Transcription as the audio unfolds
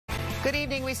Good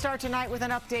evening. We start tonight with an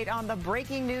update on the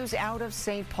breaking news out of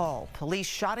St. Paul. Police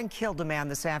shot and killed a man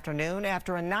this afternoon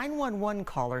after a 911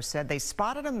 caller said they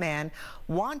spotted a man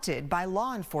wanted by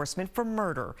law enforcement for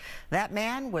murder. That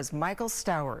man was Michael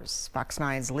Stowers. Fox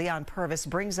 9's Leon Purvis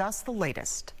brings us the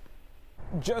latest.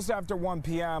 Just after 1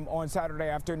 p.m. on Saturday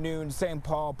afternoon, St.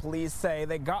 Paul police say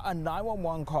they got a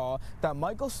 911 call that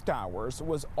Michael Stowers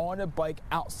was on a bike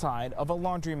outside of a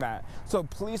laundromat. So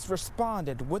police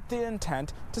responded with the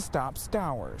intent to stop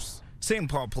Stowers.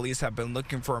 St. Paul police have been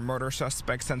looking for a murder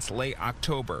suspect since late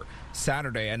October.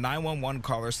 Saturday, a 911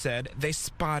 caller said they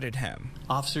spotted him.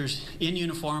 Officers in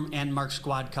uniform and marked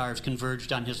squad cars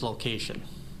converged on his location.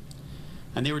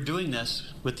 And they were doing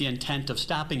this with the intent of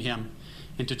stopping him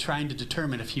into trying to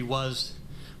determine if he was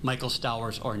Michael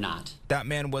Stowers or not. That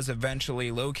man was eventually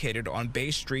located on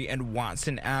Bay Street and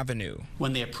Watson Avenue.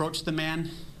 When they approached the man,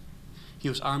 he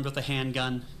was armed with a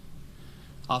handgun.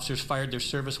 Officers fired their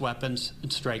service weapons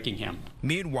and striking him.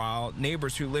 Meanwhile,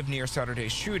 neighbors who live near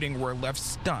Saturday's shooting were left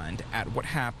stunned at what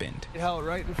happened. It held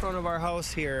right in front of our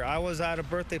house here. I was at a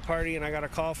birthday party and I got a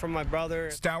call from my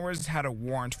brother. Stowers had a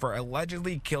warrant for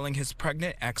allegedly killing his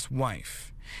pregnant ex-wife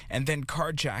and then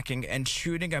carjacking and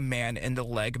shooting a man in the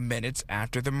leg minutes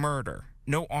after the murder.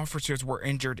 No officers were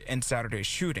injured in Saturday's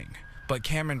shooting, but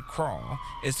Cameron Crawl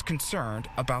is concerned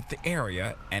about the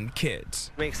area and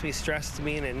kids. It makes me stressed to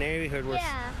be in a neighborhood where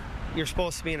you're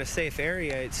supposed to be in a safe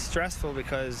area. It's stressful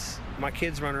because my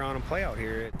kids run around and play out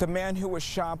here. The man who was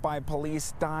shot by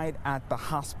police died at the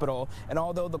hospital, and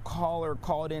although the caller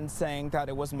called in saying that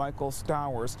it was Michael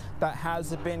Stowers, that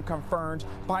hasn't been confirmed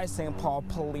by St. Paul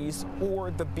police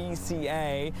or the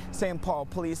BCA. St. Paul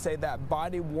police say that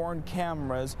body-worn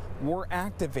cameras were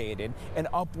activated and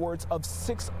upwards of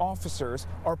 6 officers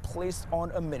are placed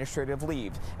on administrative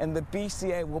leave, and the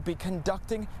BCA will be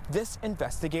conducting this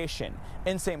investigation.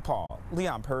 In St. Paul,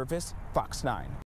 Leon Purvis, Fox 9.